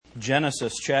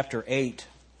Genesis chapter 8.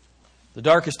 The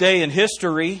darkest day in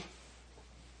history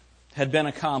had been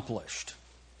accomplished.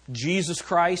 Jesus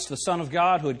Christ, the Son of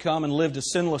God, who had come and lived a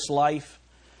sinless life,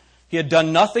 He had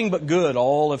done nothing but good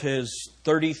all of His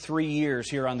 33 years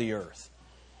here on the earth.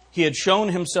 He had shown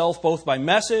Himself both by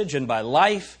message and by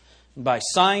life, and by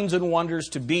signs and wonders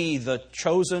to be the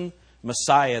chosen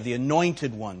Messiah, the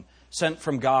anointed one, sent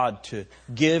from God to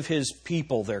give His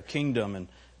people their kingdom and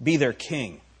be their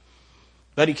king.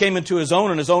 But He came into His own,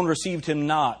 and His own received Him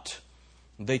not.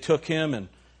 They took Him and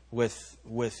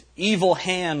with evil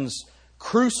hands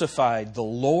crucified the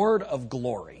Lord of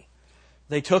glory.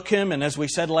 They took Him, and as we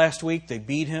said last week, they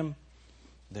beat Him.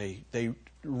 They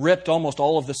ripped almost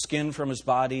all of the skin from His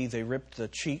body. They ripped the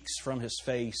cheeks from His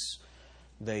face.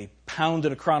 They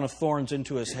pounded a crown of thorns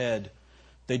into His head.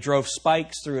 They drove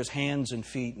spikes through His hands and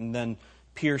feet and then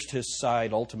pierced His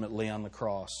side ultimately on the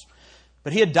cross.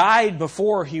 But He had died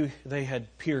before they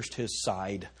had pierced His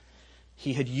side.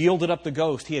 He had yielded up the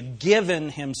ghost. He had given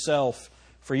Himself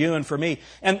for you and for me.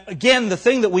 And again, the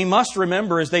thing that we must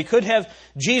remember is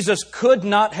Jesus could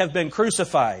not have been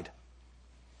crucified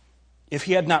if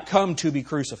He had not come to be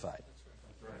crucified.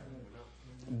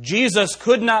 Jesus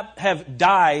could not have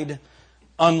died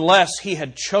unless He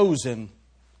had chosen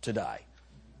to die.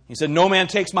 He said, "No man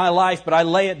takes my life, but I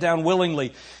lay it down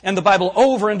willingly." And the Bible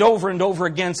over and over and over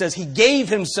again says He gave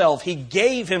Himself. He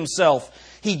gave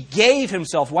Himself. He gave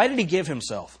Himself. Why did He give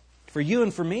Himself? For you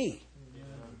and for me.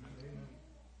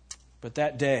 But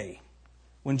that day,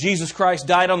 when Jesus Christ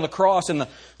died on the cross and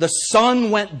the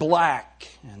sun went black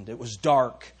and it was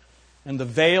dark and the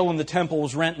veil in the temple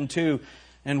was rent in two.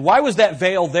 And why was that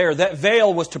veil there? That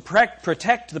veil was to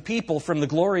protect the people from the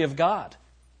glory of God.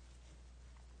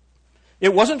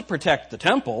 It wasn't to protect the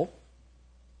temple.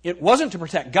 It wasn't to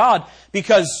protect God,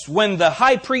 because when the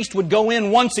high priest would go in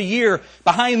once a year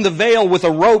behind the veil with a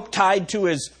rope tied to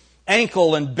his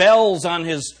ankle and bells on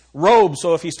his robe,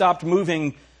 so if he stopped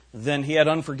moving, then he had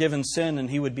unforgiven sin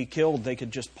and he would be killed. They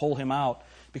could just pull him out,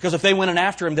 because if they went in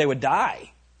after him, they would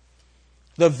die.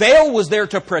 The veil was there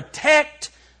to protect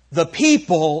the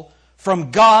people from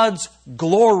God's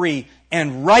glory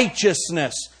and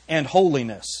righteousness and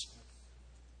holiness.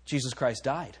 Jesus Christ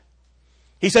died.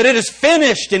 He said, "It is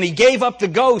finished," and He gave up the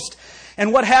ghost.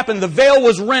 And what happened? The veil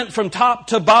was rent from top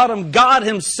to bottom. God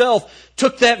Himself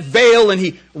took that veil and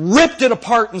He ripped it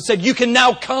apart and said, "You can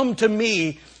now come to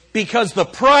me because the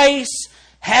price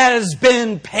has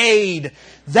been paid."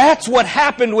 That's what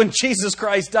happened when Jesus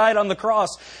Christ died on the cross.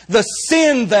 The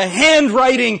sin, the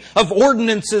handwriting of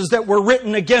ordinances that were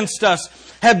written against us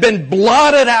have been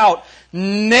blotted out,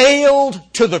 nailed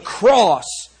to the cross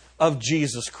of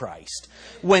Jesus Christ.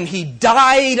 When He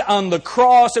died on the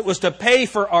cross, it was to pay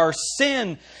for our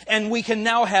sin, and we can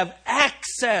now have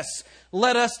access.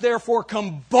 Let us therefore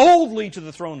come boldly to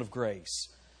the throne of grace,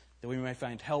 that we may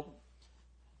find help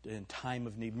in time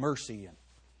of need, mercy and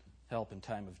help in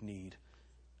time of need.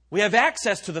 We have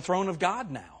access to the throne of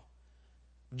God now.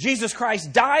 Jesus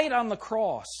Christ died on the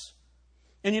cross.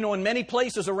 And you know, in many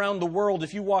places around the world,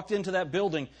 if you walked into that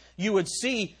building, you would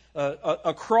see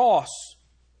a cross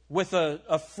with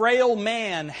a frail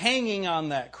man hanging on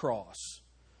that cross.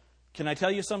 Can I tell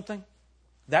you something?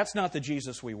 That's not the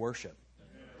Jesus we worship.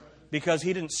 Because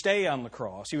He didn't stay on the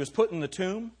cross. He was put in the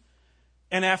tomb.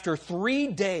 And after 3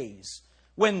 days,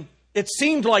 when it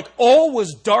seemed like all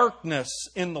was darkness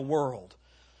in the world,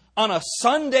 on a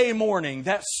Sunday morning,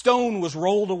 that stone was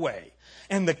rolled away.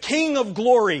 And the King of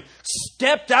Glory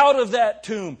stepped out of that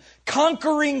tomb,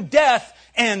 conquering death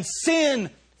and sin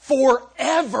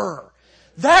forever.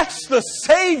 That's the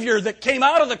Savior that came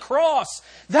out of the cross.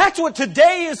 That's what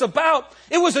today is about.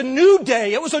 It was a new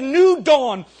day. It was a new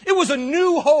dawn. It was a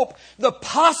new hope. The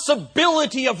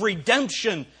possibility of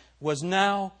redemption was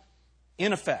now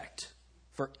in effect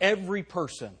for every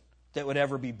person that would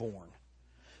ever be born.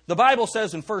 The Bible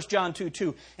says in 1 John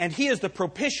 2:2, "And He is the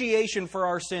propitiation for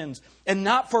our sins, and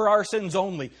not for our sins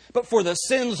only, but for the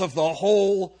sins of the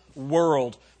whole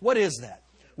world." What is that?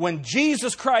 When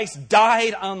Jesus Christ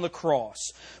died on the cross,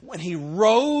 when He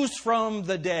rose from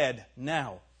the dead,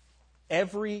 now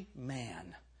every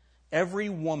man, every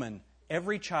woman,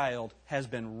 every child has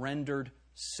been rendered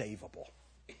savable.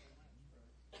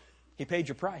 He paid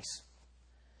your price.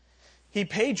 He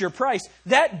paid your price.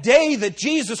 That day that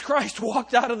Jesus Christ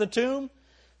walked out of the tomb,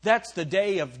 that's the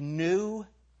day of new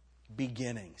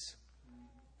beginnings.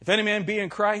 If any man be in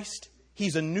Christ,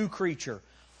 he's a new creature.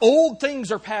 Old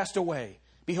things are passed away.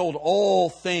 Behold, all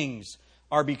things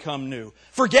are become new.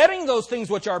 Forgetting those things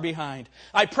which are behind,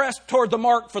 I press toward the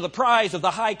mark for the prize of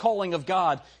the high calling of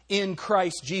God in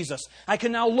Christ Jesus. I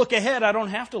can now look ahead. I don't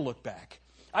have to look back.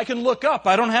 I can look up.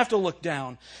 I don't have to look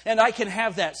down. And I can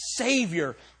have that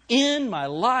Savior in my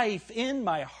life, in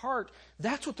my heart.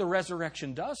 That's what the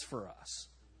resurrection does for us.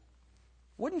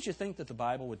 Wouldn't you think that the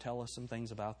Bible would tell us some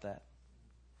things about that?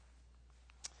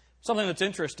 Something that's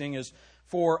interesting is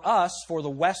for us, for the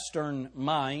Western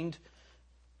mind,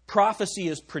 prophecy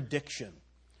is prediction.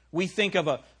 We think of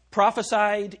a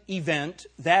prophesied event,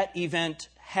 that event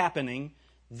happening,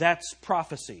 that's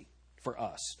prophecy for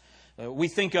us. We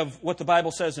think of what the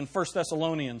Bible says in 1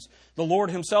 Thessalonians. The Lord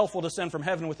himself will descend from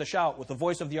heaven with a shout, with the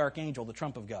voice of the archangel, the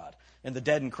trump of God, and the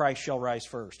dead in Christ shall rise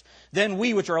first. Then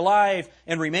we which are alive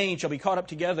and remain shall be caught up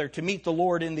together to meet the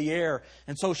Lord in the air,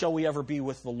 and so shall we ever be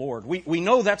with the Lord. We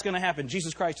know that's going to happen.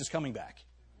 Jesus Christ is coming back.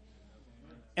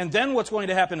 And then what's going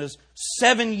to happen is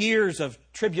 7 years of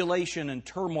tribulation and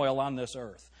turmoil on this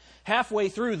earth. Halfway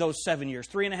through those 7 years,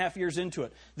 3.5 years into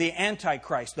it, the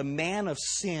Antichrist, the man of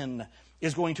sin,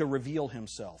 is going to reveal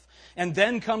himself. And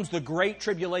then comes the great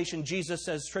tribulation. Jesus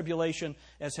says tribulation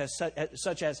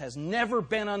such as has never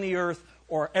been on the earth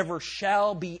or ever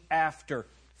shall be after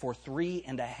for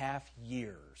 3.5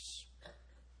 years.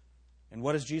 And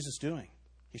what is Jesus doing?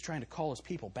 He's trying to call his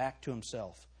people back to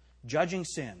himself, judging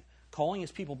sin, calling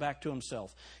his people back to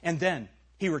himself. And then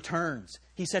he returns.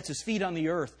 He sets his feet on the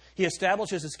earth. He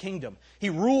establishes his kingdom.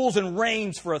 He rules and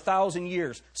reigns for 1,000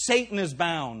 years. Satan is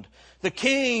bound. The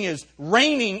king is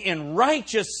reigning in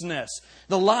righteousness.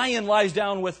 The lion lies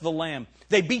down with the lamb.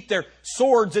 They beat their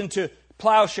swords into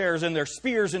plowshares and their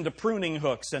spears into pruning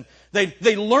hooks. And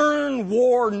they learn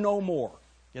war no more.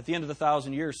 At the end of the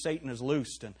 1,000 years, Satan is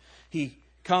loosed. And he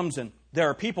comes, and there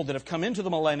are people that have come into the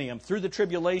millennium through the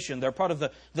tribulation. They're part of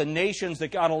the nations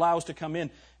that God allows to come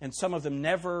in. And some of them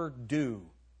never do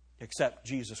accept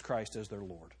Jesus Christ as their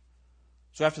Lord.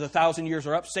 So after the 1,000 years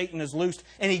are up, Satan is loosed.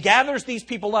 And he gathers these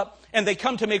people up. And they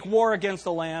come to make war against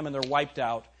the Lamb. And they're wiped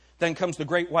out. Then comes the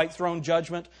great white throne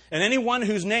judgment. And anyone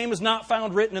whose name is not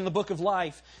found written in the book of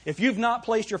life, if you've not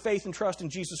placed your faith and trust in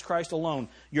Jesus Christ alone,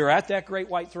 you're at that great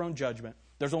white throne judgment.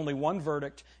 There's only one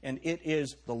verdict, and it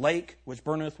is the lake which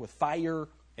burneth with fire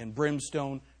and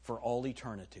brimstone for all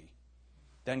eternity.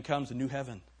 Then comes a new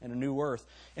heaven and a new earth,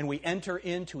 and we enter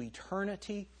into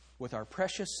eternity with our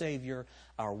precious Savior,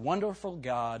 our wonderful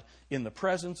God, in the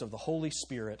presence of the Holy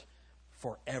Spirit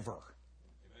forever.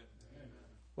 Amen.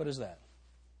 What is that?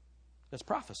 That's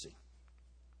prophecy.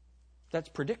 That's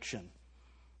prediction.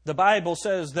 The Bible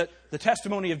says that the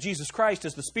testimony of Jesus Christ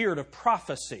is the spirit of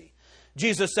prophecy.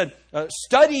 Jesus said,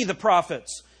 study the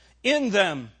prophets. In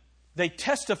them they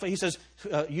testify. He says,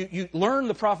 you learn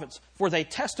the prophets, for they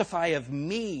testify of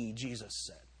me, Jesus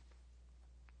said.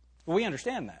 Well, we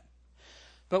understand that.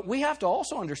 But we have to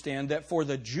also understand that for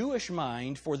the Jewish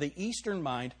mind, for the Eastern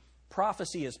mind,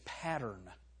 prophecy is pattern.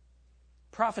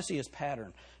 Prophecy is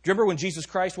pattern. Do you remember when Jesus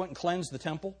Christ went and cleansed the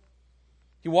temple?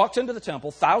 He walks into the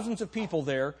temple, thousands of people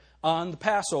there on the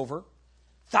Passover.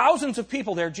 Thousands of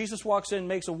people there. Jesus walks in,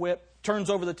 makes a whip, turns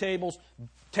over the tables,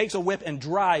 takes a whip, and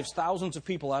drives thousands of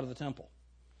people out of the temple.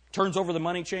 Turns over the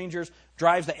money changers,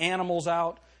 drives the animals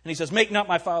out, and he says, make not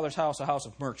my Father's house a house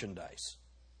of merchandise.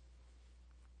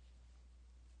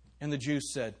 And the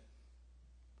Jews said,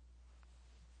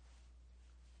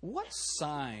 what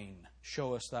sign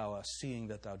showest thou us, seeing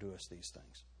that thou doest these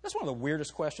things? That's one of the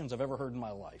weirdest questions I've ever heard in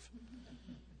my life.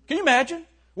 Can you imagine?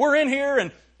 We're in here,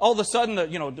 and all of a sudden,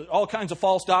 all kinds of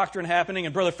false doctrine happening,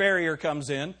 and Brother Ferrier comes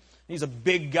in. He's a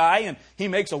big guy, and he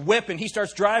makes a whip, and he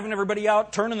starts driving everybody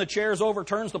out, turning the chairs over,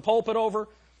 turns the pulpit over.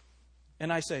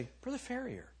 And I say, Brother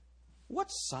Ferrier, what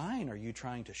sign are you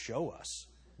trying to show us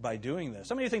by doing this?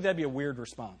 How many of you think that'd be a weird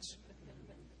response?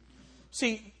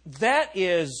 See, that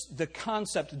is the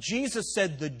concept. Jesus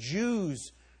said the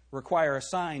Jews require a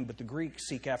sign, but the Greeks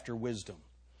seek after wisdom.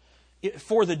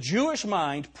 For the Jewish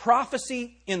mind,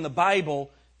 prophecy in the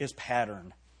Bible is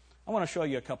pattern. I want to show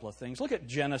you a couple of things. Look at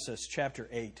Genesis chapter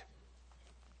 8.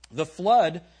 The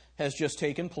flood has just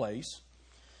taken place,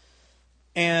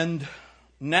 and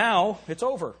now it's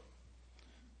over.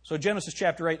 So Genesis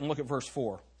chapter 8, and look at verse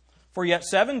 4. For yet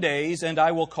 7 days, and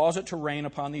I will cause it to rain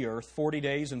upon the earth 40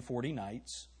 days and 40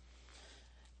 nights.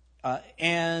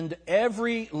 And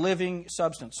every living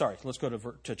substance... Sorry, let's go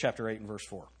to chapter 8 and verse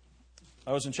 4.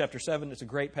 I was in chapter 7. It's a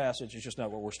great passage. It's just not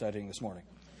what we're studying this morning.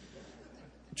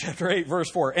 Chapter 8,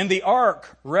 verse 4. And the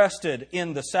ark rested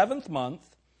in the 7th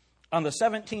month, on the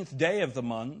 17th day of the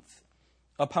month,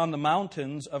 upon the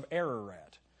mountains of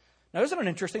Ararat. Now, isn't it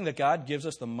interesting that God gives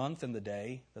us the month and the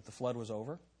day that the flood was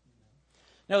over?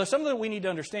 Now, there's something that we need to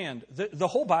understand. The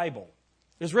whole Bible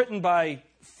is written by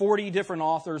 40 different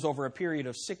authors over a period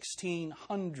of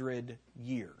 1,600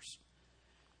 years.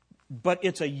 But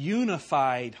it's a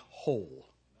unified whole.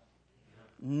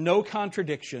 no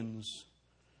contradictions,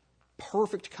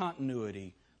 perfect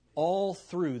continuity all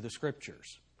through the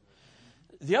Scriptures.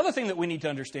 The other thing that we need to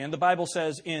understand, the Bible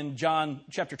says in John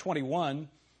chapter 21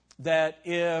 that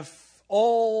if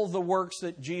all the works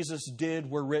that Jesus did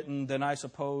were written, then I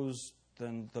suppose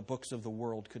then the books of the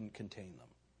world couldn't contain them.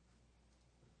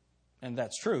 And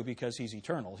that's true because He's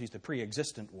eternal. He's the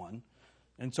pre-existent one.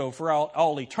 And so for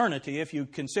all eternity, if you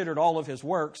considered all of His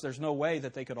works, there's no way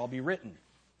that they could all be written.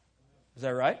 Is that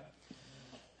right?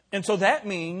 And so that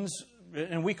means,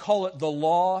 and we call it the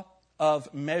law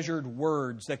of measured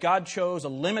words, that God chose a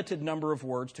limited number of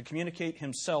words to communicate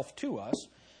Himself to us.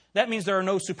 That means there are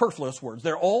no superfluous words.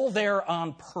 They're all there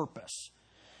on purpose.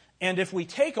 And if we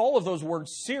take all of those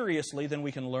words seriously, then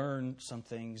we can learn some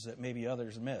things that maybe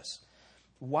others miss.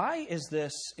 Why is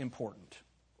this important?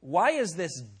 Why is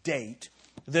this date,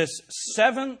 the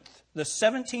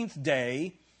 17th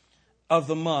day of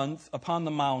the month upon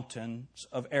the mountains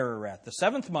of Ararat, the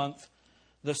 7th month,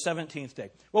 the 17th day?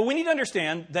 Well, we need to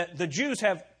understand that the Jews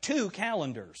have two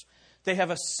calendars. They have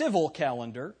a civil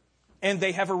calendar and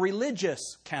they have a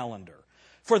religious calendar.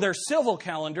 For their civil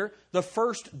calendar, the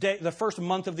first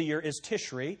month of the year is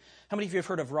Tishri. How many of you have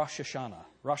heard of Rosh Hashanah?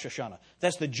 Rosh Hashanah.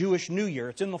 That's the Jewish New Year.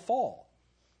 It's in the fall.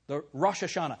 The Rosh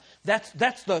Hashanah. That's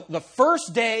the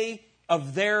first day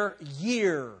of their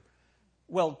year.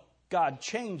 Well, God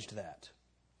changed that.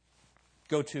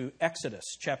 Go to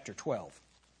Exodus chapter 12.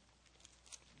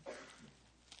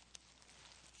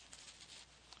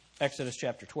 Exodus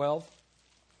chapter 12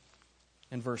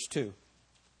 and verse 2.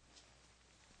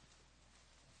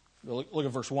 Look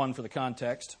at verse 1 for the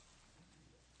context.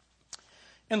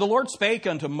 And the Lord spake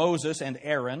unto Moses and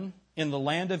Aaron in the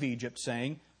land of Egypt,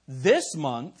 saying, This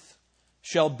month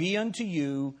shall be unto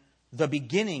you the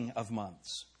beginning of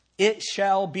months. It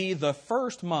shall be the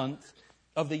first month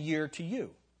of the year to you.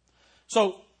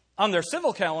 So, on their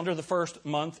civil calendar, the first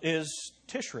month is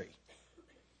Tishri.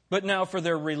 But now for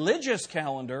their religious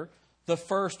calendar, the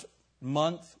first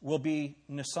month will be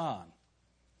Nisan.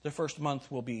 The first month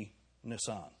will be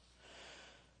Nisan.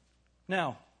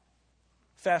 Now,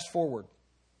 fast forward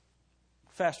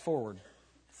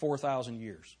 4,000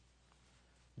 years.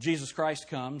 Jesus Christ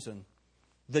comes, and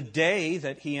the day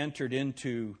that He entered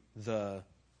into the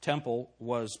temple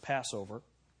was Passover.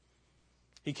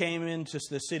 He came into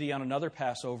the city on another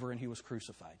Passover, and He was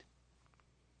crucified.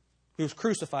 He was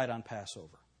crucified on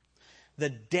Passover. The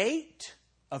date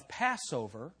of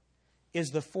Passover is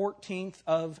the 14th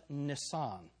of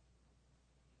Nisan.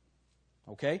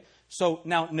 Okay? So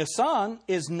now Nisan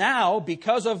is now,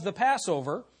 because of the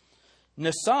Passover,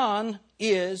 Nisan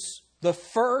is the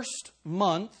first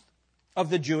month of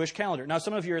the Jewish calendar. Now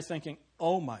some of you are thinking,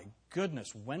 oh my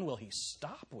goodness, when will He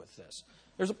stop with this?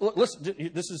 Listen,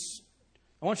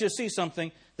 I want you to see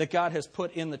something that God has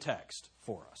put in the text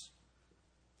for us.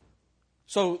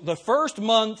 So the first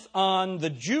month on the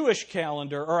Jewish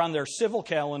calendar, or on their civil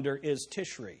calendar, is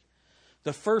Tishri.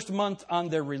 The first month on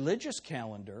their religious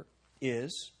calendar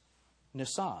is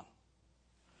Nisan.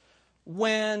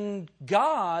 When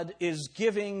God is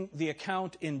giving the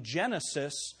account in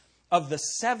Genesis of the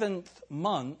seventh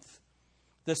month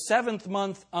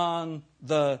on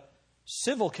the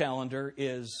civil calendar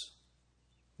is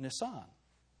Nisan.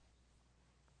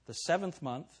 The seventh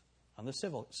month on the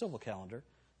civil calendar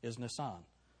is Nisan.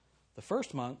 The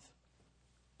first month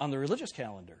on the religious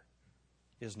calendar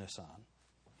is Nisan.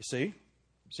 You see?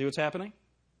 See what's happening?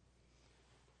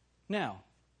 Now,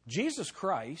 Jesus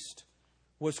Christ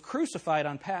was crucified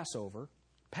on Passover.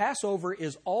 Passover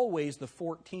is always the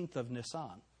 14th of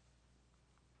Nisan.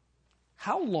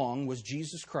 How long was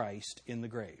Jesus Christ in the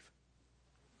grave?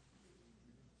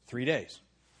 3 days.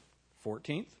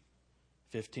 14th,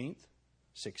 15th,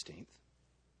 16th,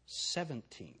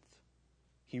 17th.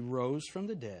 He rose from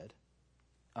the dead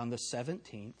on the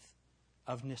 17th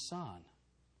of Nisan.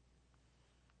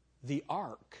 The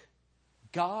ark.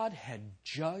 God had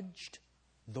judged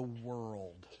the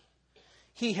world.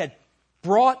 He had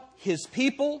brought His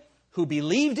people who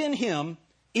believed in Him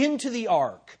into the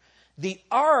ark. The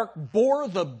ark bore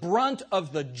the brunt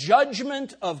of the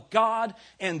judgment of God,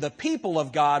 and the people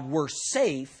of God were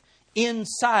safe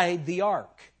inside the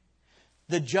ark.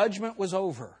 The judgment was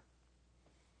over.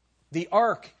 The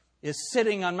ark is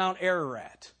sitting on Mount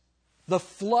Ararat. The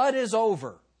flood is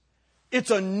over. It's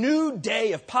a new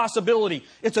day of possibility.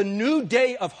 It's a new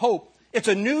day of hope. It's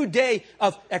a new day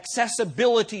of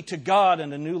accessibility to God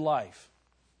and a new life.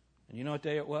 And you know what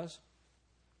day it was?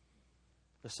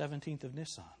 The 17th of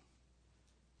Nisan.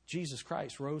 Jesus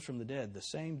Christ rose from the dead the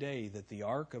same day that the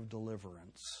ark of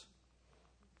deliverance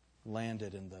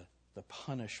landed and the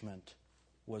punishment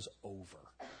was over.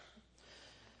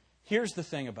 Here's the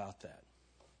thing about that.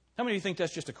 How many of you think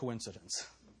that's just a coincidence?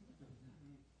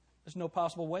 There's no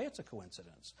possible way it's a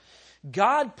coincidence.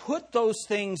 God put those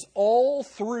things all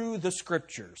through the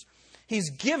Scriptures. He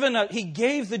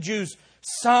gave the Jews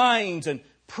signs and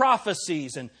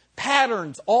prophecies and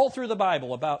patterns all through the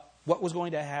Bible about what was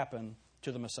going to happen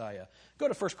to the Messiah. Go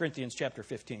to 1 Corinthians chapter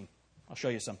 15. I'll show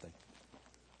you something.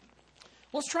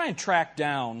 Let's try and track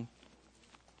down,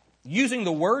 using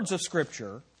the words of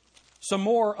Scripture, some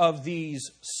more of these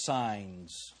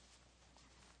signs.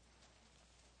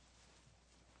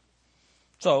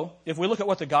 So, if we look at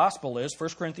what the gospel is,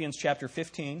 1 Corinthians chapter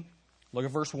 15, look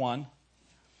at verse 1.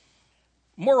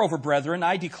 Moreover, brethren,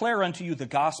 I declare unto you the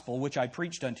gospel which I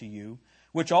preached unto you,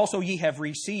 which also ye have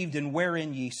received, and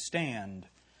wherein ye stand,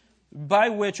 by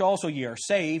which also ye are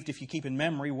saved, if ye keep in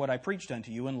memory what I preached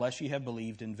unto you, unless ye have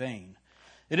believed in vain.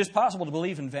 It is possible to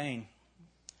believe in vain.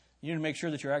 You need to make sure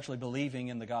that you're actually believing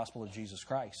in the gospel of Jesus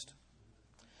Christ.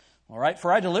 All right,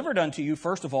 for I delivered unto you,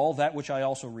 first of all, that which I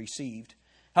also received,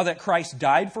 how that Christ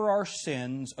died for our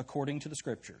sins according to the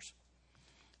Scriptures.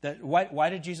 Why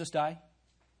did Jesus die?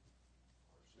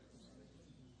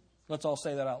 Let's all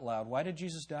say that out loud. Why did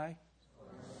Jesus die?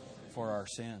 For our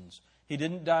sins. He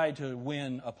didn't die to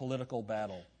win a political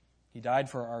battle. He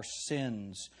died for our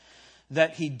sins.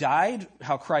 That He died,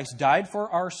 how Christ died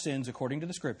for our sins according to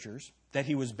the Scriptures, that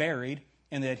He was buried,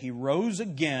 and that He rose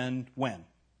again when?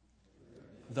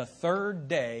 The third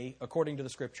day according to the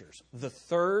Scriptures. The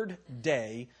third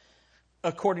day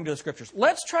according to the Scriptures.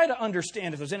 Let's try to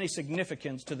understand if there's any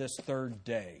significance to this third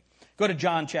day. Go to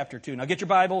John chapter 2. Now get your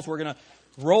Bibles. We're going to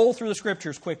roll through the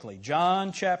Scriptures quickly.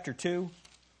 John chapter 2.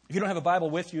 If you don't have a Bible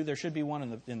with you, there should be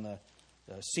one in the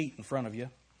seat in front of you.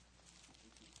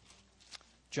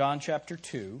 John chapter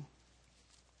 2.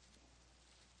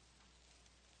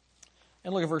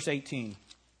 And look at verse 18.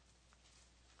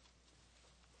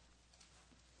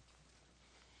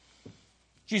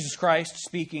 Jesus Christ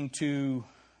speaking to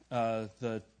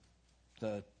the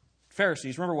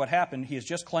Pharisees. Remember what happened. He has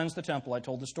just cleansed the temple. I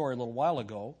told the story a little while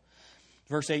ago.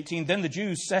 Verse 18, Then the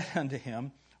Jews said unto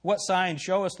him, What sign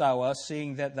showest thou us,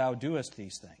 seeing that thou doest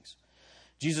these things?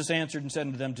 Jesus answered and said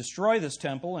unto them, Destroy this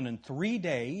temple, and in 3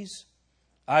 days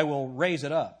I will raise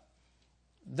it up.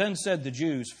 Then said the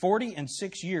Jews,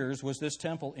 46 years was this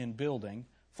temple in building.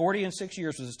 46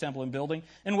 years was this temple in building,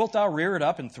 and wilt thou rear it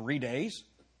up in 3 days?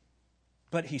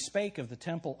 But he spake of the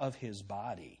temple of his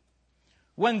body.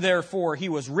 When therefore he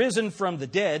was risen from the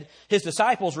dead, his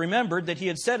disciples remembered that he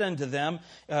had said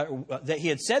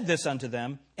this unto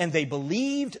them, and they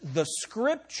believed the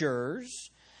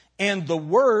Scriptures and the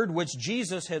word which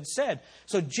Jesus had said.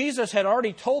 So Jesus had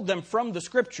already told them from the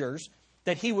Scriptures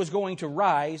that he was going to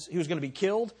rise, he was going to be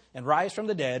killed and rise from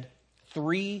the dead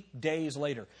 3 days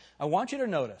later. I want you to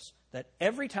notice that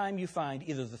every time you find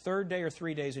either the third day or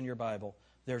 3 days in your Bible,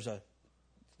 there's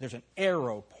an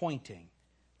arrow pointing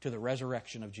to the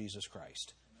resurrection of Jesus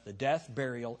Christ. The death,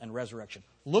 burial, and resurrection.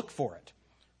 Look for it.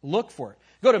 Look for it.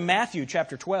 Go to Matthew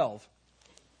chapter 12.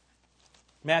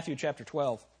 Matthew chapter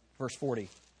 12, verse 40.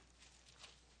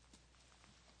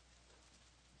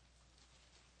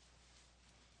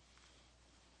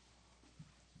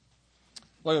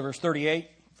 Look at verse 38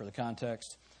 for the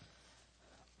context.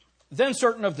 Then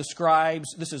certain of the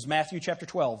scribes, this is Matthew chapter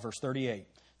 12, verse 38.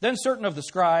 Then certain of the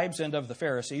scribes and of the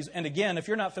Pharisees, and again, if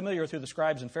you're not familiar with who the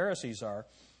scribes and Pharisees are,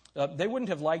 they wouldn't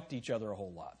have liked each other a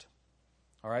whole lot.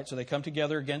 All right, so they come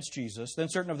together against Jesus. Then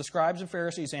certain of the scribes and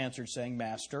Pharisees answered, saying,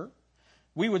 Master,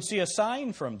 we would see a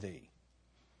sign from thee.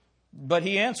 But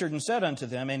he answered and said unto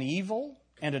them, An evil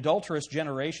and adulterous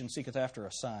generation seeketh after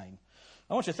a sign.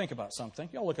 I want you to think about something.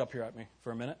 Y'all look up here at me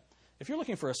for a minute. If you're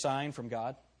looking for a sign from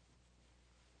God,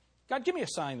 God, give me a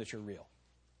sign that you're real.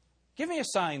 Give me a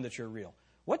sign that you're real.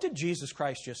 What did Jesus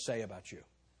Christ just say about you?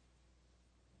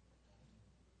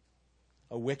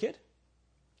 A wicked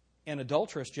and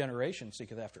adulterous generation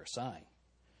seeketh after a sign.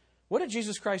 What did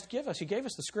Jesus Christ give us? He gave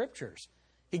us the Scriptures.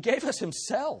 He gave us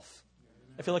Himself.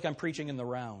 I feel like I'm preaching in the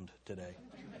round today.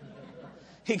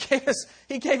 He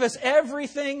gave us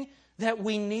everything that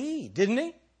we need, didn't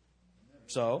He?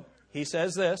 So, He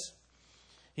says this.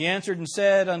 He answered and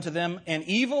said unto them, An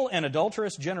evil and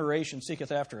adulterous generation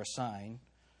seeketh after a sign,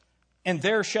 and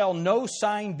there shall no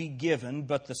sign be given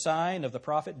but the sign of the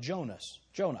prophet Jonah.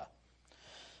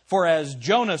 For as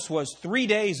Jonas was 3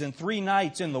 days and 3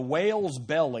 nights in the whale's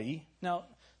belly. Now,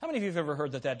 how many of you have ever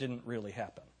heard that didn't really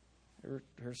happen?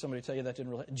 Heard somebody tell you that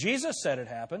didn't really happen? Jesus said it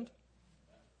happened.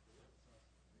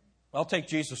 I'll take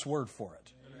Jesus' word for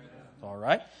it. All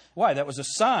right. Why? That was a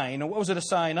sign. And what was it a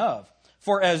sign of?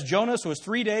 For as Jonas was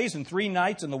 3 days and 3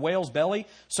 nights in the whale's belly,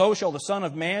 so shall the Son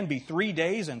of Man be 3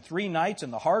 days and 3 nights in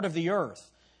the heart of the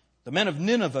earth. The men of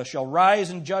Nineveh shall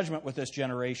rise in judgment with this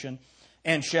generation,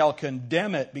 and shall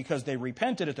condemn it, because they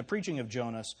repented at the preaching of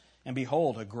Jonas. And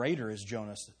behold, a greater is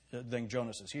Jonas than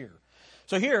Jonas is here.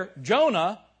 So here,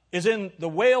 Jonah is in the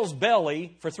whale's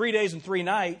belly for 3 days and 3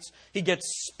 nights. He gets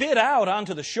spit out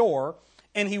onto the shore,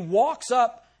 and he walks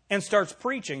up and starts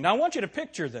preaching. Now I want you to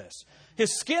picture this.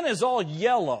 His skin is all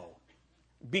yellow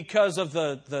because of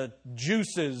the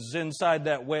juices inside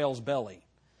that whale's belly.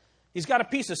 He's got a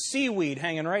piece of seaweed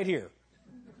hanging right here.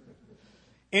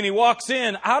 And he walks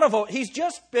in out of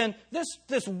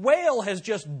this whale has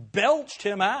just belched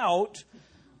him out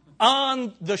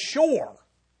on the shore.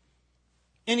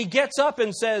 And he gets up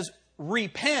and says,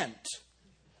 repent.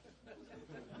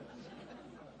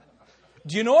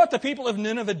 Do you know what the people of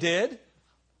Nineveh did?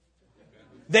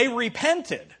 They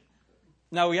repented.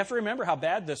 Now, we have to remember how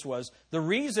bad this was. The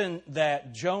reason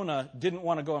that Jonah didn't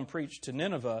want to go and preach to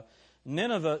Nineveh,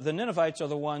 the Ninevites are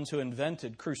the ones who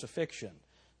invented crucifixion.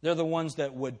 They're the ones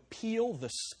that would peel the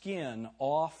skin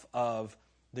off of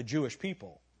the Jewish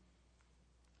people.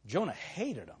 Jonah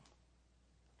hated them.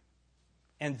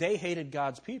 And they hated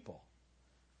God's people.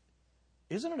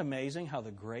 Isn't it amazing how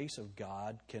the grace of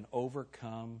God can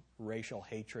overcome racial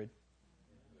hatred?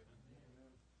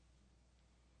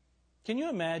 Can you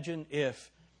imagine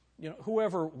if,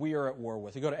 whoever we are at war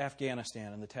with, they go to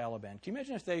Afghanistan and the Taliban, can you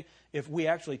imagine if we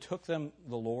actually took them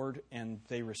the Lord and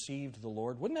they received the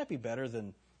Lord? Wouldn't that be better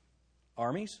than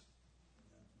armies?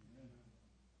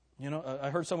 I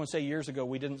heard someone say years ago,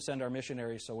 we didn't send our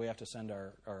missionaries, so we have to send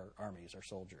our armies, our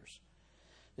soldiers.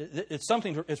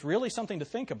 It's really something to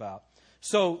think about.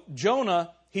 So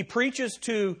Jonah, he preaches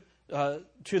to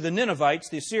the Ninevites,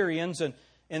 the Assyrians, and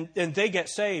they get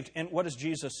saved. And what does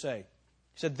Jesus say?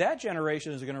 He said, that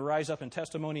generation is going to rise up in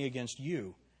testimony against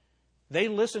you. They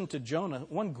listened to Jonah.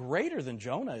 One greater than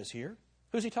Jonah is here.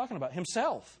 Who's he talking about?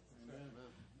 Himself.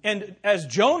 And as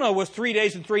Jonah was 3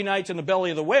 days and 3 nights in the belly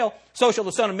of the whale, so shall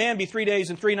the Son of Man be 3 days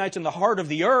and 3 nights in the heart of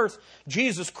the earth.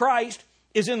 Jesus Christ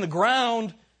is in the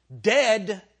ground,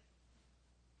 dead.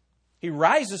 He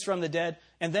rises from the dead,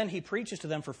 and then he preaches to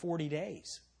them for 40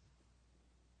 days.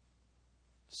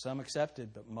 Some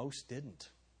accepted, but most didn't.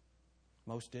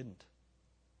 Most didn't.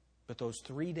 But those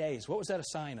 3 days, what was that a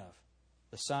sign of?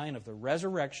 The sign of the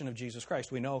resurrection of Jesus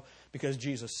Christ. We know because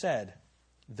Jesus said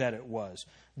that it was.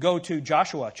 Go to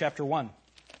Joshua chapter 1.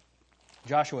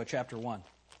 Joshua chapter 1.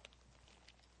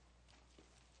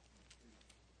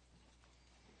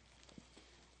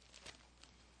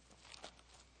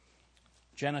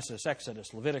 Genesis,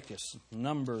 Exodus, Leviticus,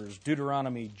 Numbers,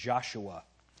 Deuteronomy, Joshua.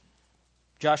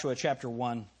 Joshua chapter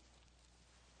 1.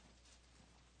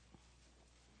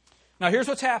 Now here's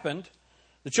what's happened.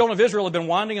 The children of Israel have been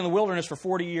wandering in the wilderness for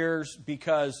 40 years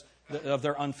because of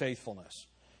their unfaithfulness.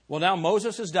 Well, now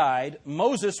Moses has died.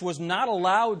 Moses was not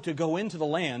allowed to go into the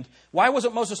land. Why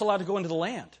wasn't Moses allowed to go into the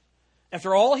land?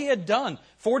 After all he had done,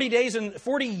 40 days and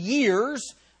 40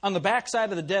 years on the backside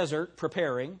of the desert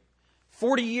preparing,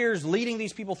 40 years leading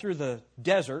these people through the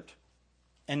desert,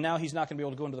 and now he's not going to be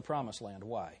able to go into the promised land.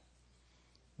 Why?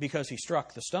 Because he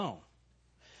struck the stone.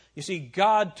 You see,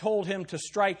 God told him to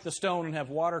strike the stone and have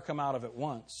water come out of it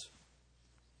once.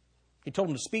 He told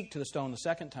him to speak to the stone the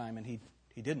second time, and he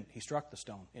didn't. He struck the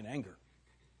stone in anger.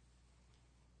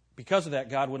 Because of that,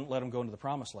 God wouldn't let him go into the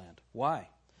promised land. Why?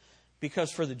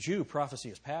 Because for the Jew, prophecy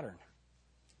is pattern.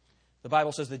 The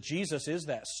Bible says that Jesus is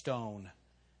that stone,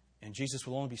 and Jesus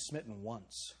will only be smitten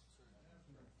once.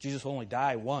 Jesus will only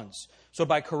die once. So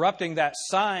by corrupting that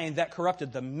sign, that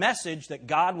corrupted the message that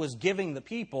God was giving the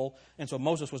people, and so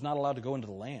Moses was not allowed to go into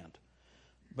the land.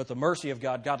 But the mercy of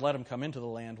God, God let him come into the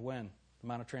land when? The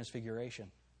Mount of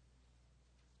Transfiguration.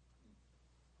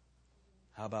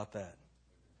 How about that?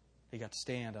 He got to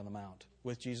stand on the mount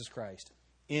with Jesus Christ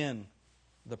in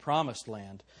the promised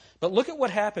land. But look at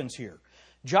what happens here.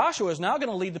 Joshua is now going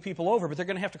to lead the people over, but they're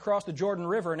going to have to cross the Jordan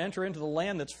River and enter into the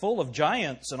land that's full of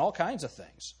giants and all kinds of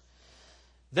things.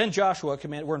 Then Joshua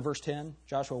commanded, we're in verse 10,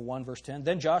 Joshua 1, verse 10.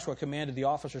 Then Joshua commanded the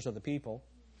officers of the people,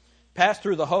 pass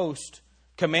through the host,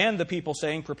 command the people,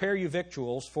 saying, prepare you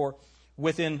victuals, for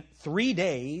within 3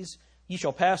 days ye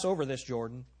shall pass over this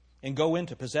Jordan, and go in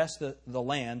to possess the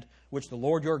land which the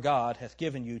Lord your God hath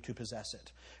given you to possess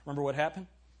it. Remember what happened?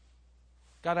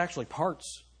 God actually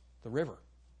parts the river.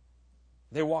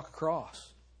 They walk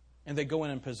across, and they go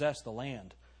in and possess the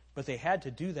land. But they had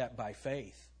to do that by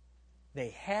faith. They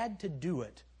had to do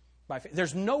it by faith.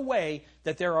 There's no way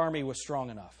that their army was strong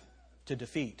enough to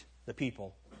defeat the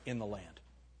people in the land.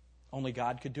 Only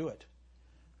God could do it.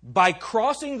 By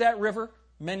crossing that river,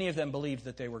 Many of them believed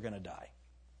that they were going to die.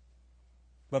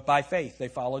 But by faith, they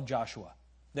followed Joshua.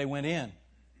 They went in,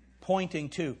 pointing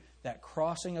to that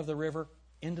crossing of the river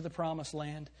into the promised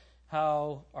land.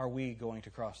 How are we going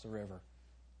to cross the river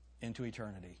into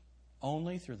eternity?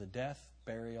 Only through the death,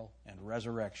 burial, and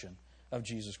resurrection of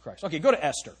Jesus Christ. Okay, go to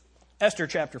Esther. Esther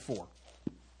chapter 4.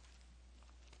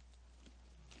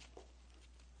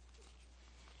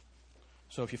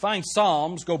 So if you find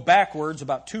Psalms, go backwards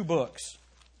about 2 books.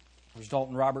 As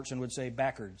Dalton Robertson would say,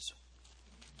 backwards.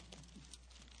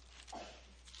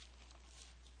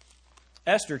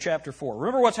 Esther chapter 4.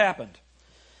 Remember what's happened.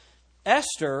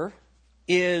 Esther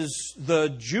is the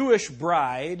Jewish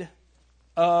bride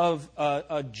of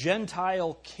a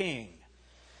Gentile king.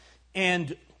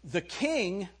 And the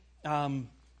king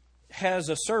has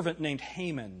a servant named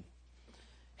Haman.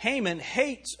 Haman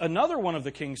hates another one of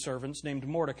the king's servants named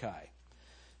Mordecai.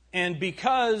 And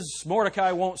because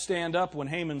Mordecai won't stand up when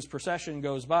Haman's procession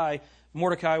goes by,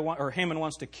 Haman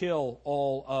wants to kill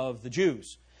all of the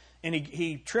Jews. And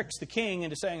he tricks the king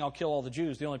into saying, I'll kill all the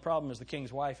Jews. The only problem is the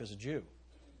king's wife is a Jew.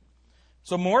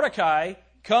 So Mordecai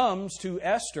comes to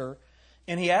Esther,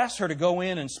 and he asks her to go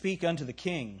in and speak unto the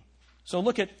king. So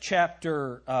look at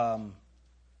chapter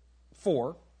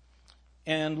 4,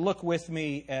 and look with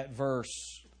me at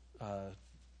verse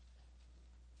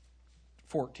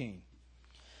 14.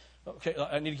 Okay,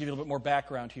 I need to give you a little bit more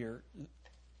background here.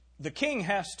 The king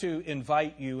has to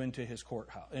invite you into his court.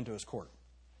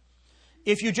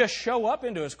 If you just show up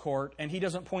into his court and he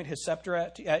doesn't point his scepter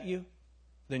at you,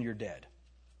 then you're dead.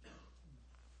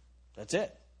 That's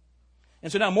it.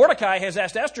 And so now Mordecai has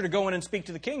asked Esther to go in and speak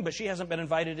to the king, but she hasn't been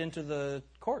invited into the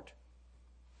court.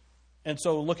 And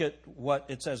so look at what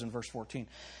it says in verse 14.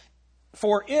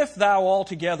 For if thou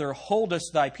altogether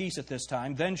holdest thy peace at this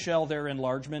time, then shall their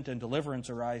enlargement and deliverance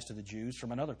arise to the Jews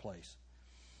from another place.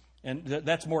 And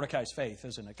that's Mordecai's faith,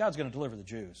 isn't it? God's going to deliver the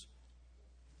Jews.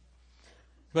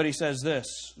 But he says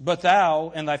this, but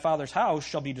thou and thy father's house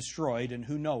shall be destroyed, and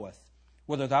who knoweth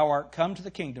whether thou art come to the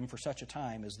kingdom for such a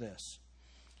time as this?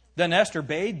 Then Esther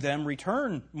bade them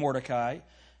return Mordecai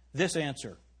this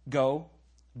answer, Go,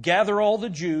 gather all the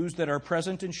Jews that are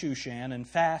present in Shushan, and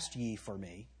fast ye for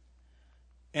me,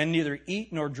 and neither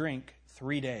eat nor drink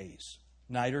 3 days,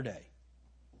 night or day.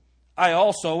 I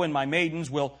also and my maidens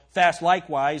will fast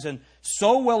likewise, and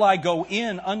so will I go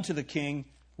in unto the king,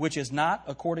 which is not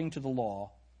according to the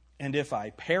law, and if I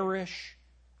perish,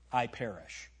 I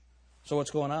perish. So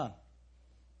what's going on?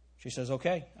 She says,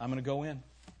 okay, I'm going to go in,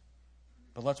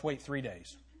 but let's wait 3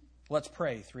 days. Let's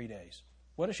pray 3 days.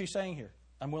 What is she saying here?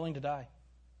 I'm willing to die.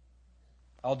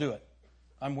 I'll do it.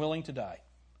 I'm willing to die.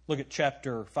 Look at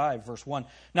chapter 5, verse 1.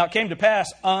 Now it came to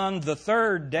pass on the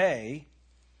 3rd day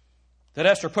that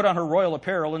Esther put on her royal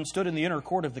apparel and stood in the inner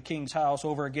court of the king's house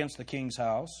over against the king's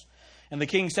house. And the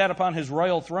king sat upon his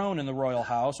royal throne in the royal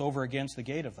house over against the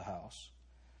gate of the house.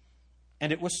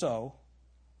 And it was so,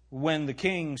 when the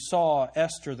king saw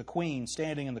Esther the queen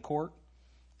standing in the court,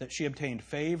 that she obtained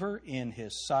favor in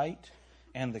his sight.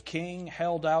 And the king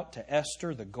held out to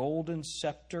Esther the golden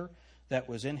scepter that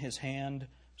was in his hand.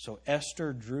 So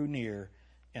Esther drew near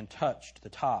and touched the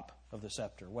top of the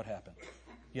scepter. What happened?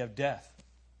 You have death.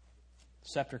 The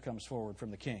scepter comes forward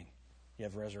from the king. You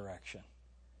have resurrection.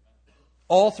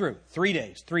 All through 3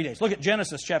 days. 3 days. Look at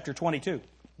Genesis chapter 22.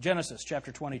 Genesis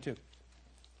chapter 22.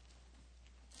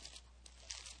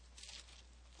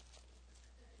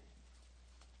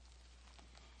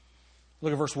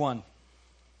 Look at verse 1.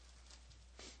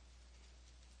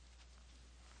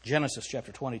 Genesis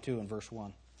chapter 22 and verse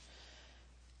 1.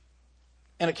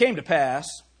 And it came to pass,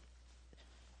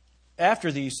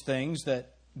 after these things,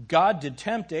 that God did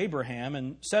tempt Abraham,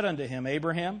 and said unto him,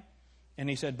 Abraham, and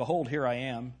he said, Behold, here I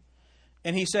am.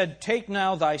 And he said, Take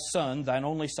now thy son, thine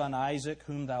only son Isaac,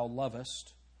 whom thou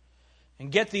lovest,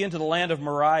 and get thee into the land of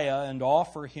Moriah, and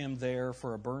offer him there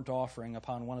for a burnt offering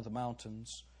upon one of the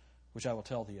mountains, which I will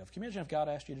tell thee of. Can you imagine if God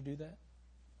asked you to do that?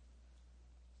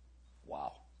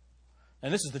 Wow.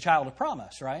 And this is the child of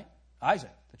promise, right?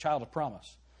 Isaac, the child of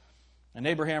promise. And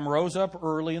Abraham rose up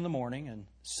early in the morning and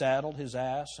saddled his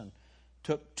ass and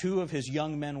took 2 of his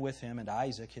young men with him and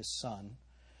Isaac his son,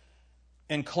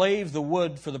 and clave the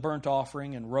wood for the burnt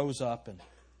offering, and rose up and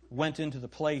went into the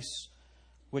place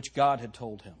which God had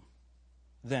told him.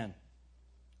 Then,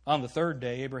 on the 3rd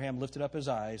day, Abraham lifted up his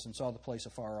eyes and saw the place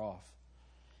afar off.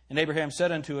 And Abraham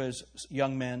said unto his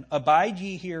young men, Abide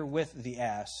ye here with the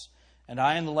ass, and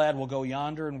I and the lad will go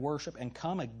yonder and worship, and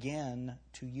come again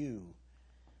to you.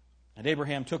 And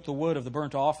Abraham took the wood of the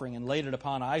burnt offering and laid it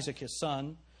upon Isaac his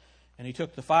son, and he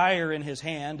took the fire in his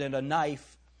hand and a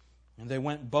knife, and they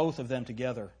went both of them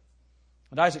together.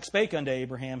 And Isaac spake unto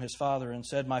Abraham his father, and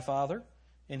said, My father?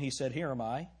 And he said, Here am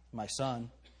I, my son.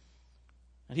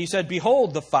 And he said,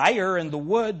 Behold, the fire and the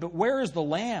wood, but where is the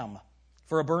lamb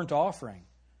for a burnt offering?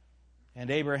 And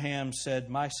Abraham said,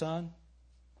 My son,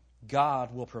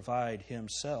 God will provide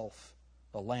himself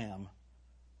a lamb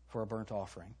for a burnt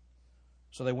offering.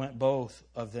 So they went both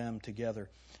of them together.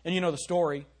 And you know the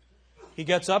story. He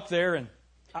gets up there, and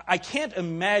I can't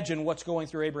imagine what's going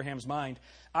through Abraham's mind.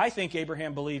 I think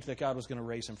Abraham believed that God was going to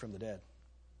raise him from the dead.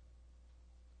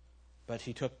 But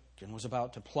he took and was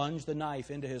about to plunge the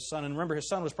knife into his son. And remember, his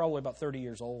son was probably about 30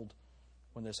 years old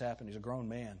when this happened. He's a grown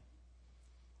man.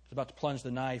 He was about to plunge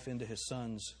the knife into his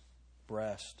son's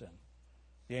breast. And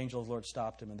the angel of the Lord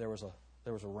stopped him, and there was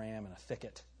a ram in a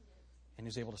thicket. And he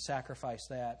was able to sacrifice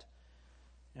that.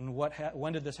 And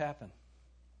when did this happen?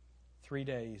 3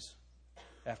 days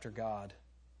after God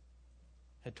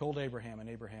had told Abraham, and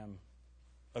Abraham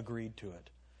agreed to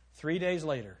it. 3 days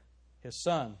later, his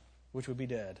son, which would be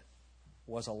dead,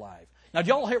 was alive. Now, do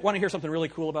y'all want to hear something really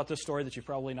cool about this story that you've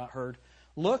probably not heard?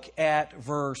 Look at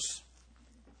verse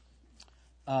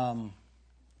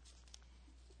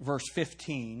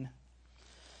 15.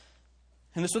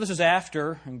 And this is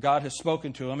after, and God has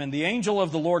spoken to him. And the angel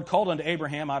of the Lord called unto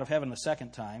Abraham out of heaven the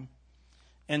second time,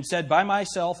 and said, By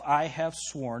myself I have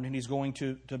sworn. And he's going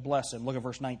to bless him. Look at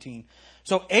verse 19.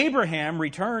 So Abraham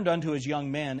returned unto his young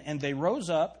men, and they rose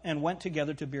up and went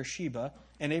together to Beersheba,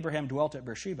 and Abraham dwelt at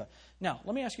Beersheba. Now,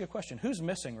 let me ask you a question. Who's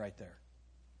missing right there?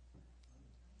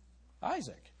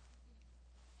 Isaac.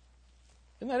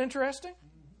 Isn't that interesting?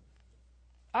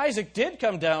 Isaac did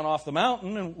come down off the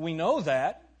mountain, and we know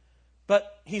that,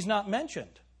 but he's not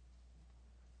mentioned.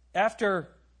 After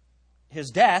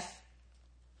his death,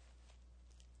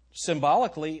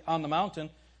 symbolically on the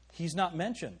mountain, he's not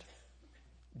mentioned.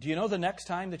 Do you know the next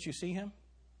time that you see him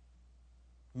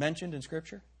mentioned in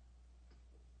Scripture?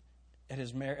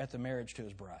 At the marriage to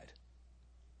his bride.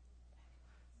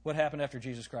 What happened after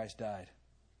Jesus Christ died?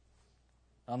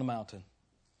 On the mountain.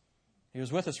 He was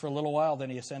with us for a little while, then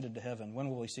he ascended to heaven. When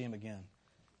will we see him again?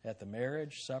 At the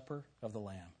marriage supper of the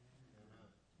Lamb.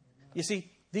 You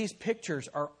see, these pictures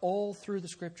are all through the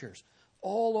Scriptures.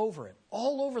 All over it.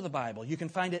 All over the Bible. You can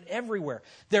find it everywhere.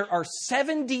 There are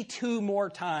 72 more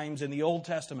times in the Old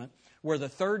Testament where the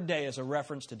third day is a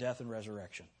reference to death and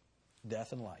resurrection.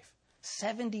 Death and life.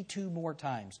 72 more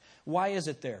times. Why is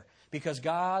it there? Because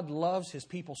God loves His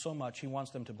people so much, He wants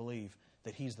them to believe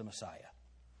that He's the Messiah,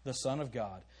 the Son of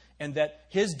God, and that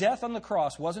His death on the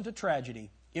cross wasn't a tragedy,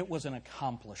 it was an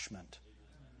accomplishment.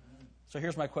 So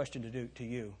here's my question to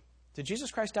you. Did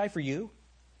Jesus Christ die for you?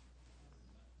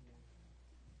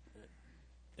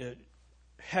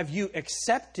 Have you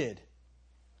accepted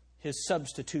His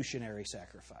substitutionary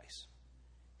sacrifice?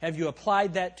 Have you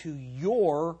applied that to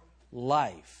your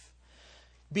life?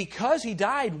 Because He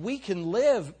died, we can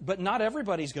live, but not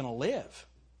everybody's going to live.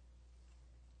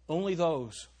 Only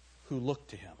those who look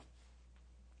to Him.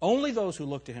 Only those who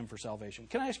look to Him for salvation.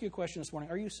 Can I ask you a question this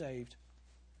morning? Are you saved?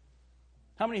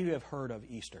 How many of you have heard of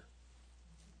Easter?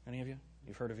 Any of you?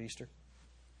 You've heard of Easter?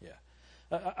 Yeah.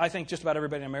 I think just about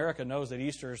everybody in America knows that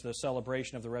Easter is the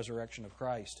celebration of the resurrection of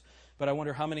Christ. But I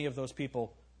wonder how many of those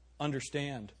people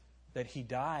understand that He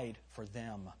died for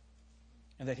them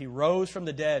and that He rose from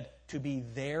the dead to be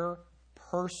their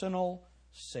personal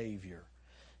Savior.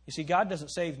 You see, God doesn't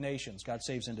save nations. God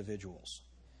saves individuals.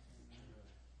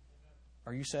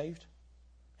 Are you saved?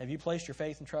 Have you placed your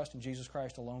faith and trust in Jesus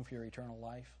Christ alone for your eternal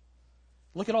life?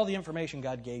 Look at all the information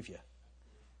God gave you.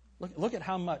 Look at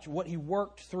how much, what He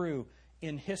worked through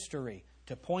in history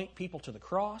to point people to the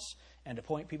cross and to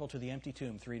point people to the empty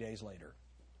tomb 3 days later.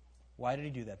 Why did He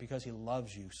do that? Because He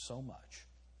loves you so much.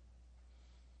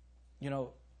 You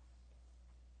know,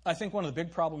 I think one of the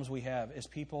big problems we have is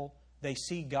people, they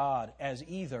see God as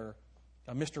either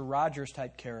a Mr. Rogers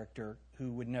type character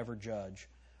who would never judge,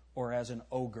 or as an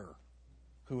ogre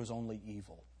who is only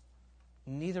evil.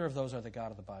 Neither of those are the God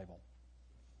of the Bible.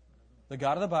 The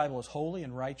God of the Bible is holy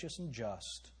and righteous and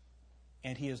just,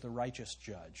 and He is the righteous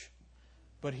judge.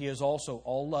 But He is also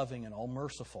all-loving and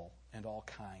all-merciful and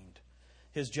all-kind.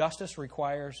 His justice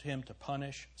requires Him to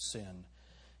punish sin.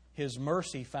 His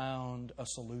mercy found a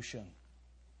solution,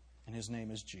 and His name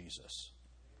is Jesus.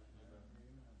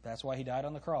 That's why He died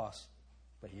on the cross.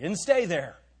 But He didn't stay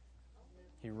there.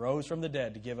 He rose from the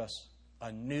dead to give us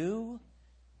a new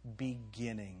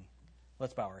beginning.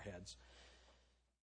 Let's bow our heads.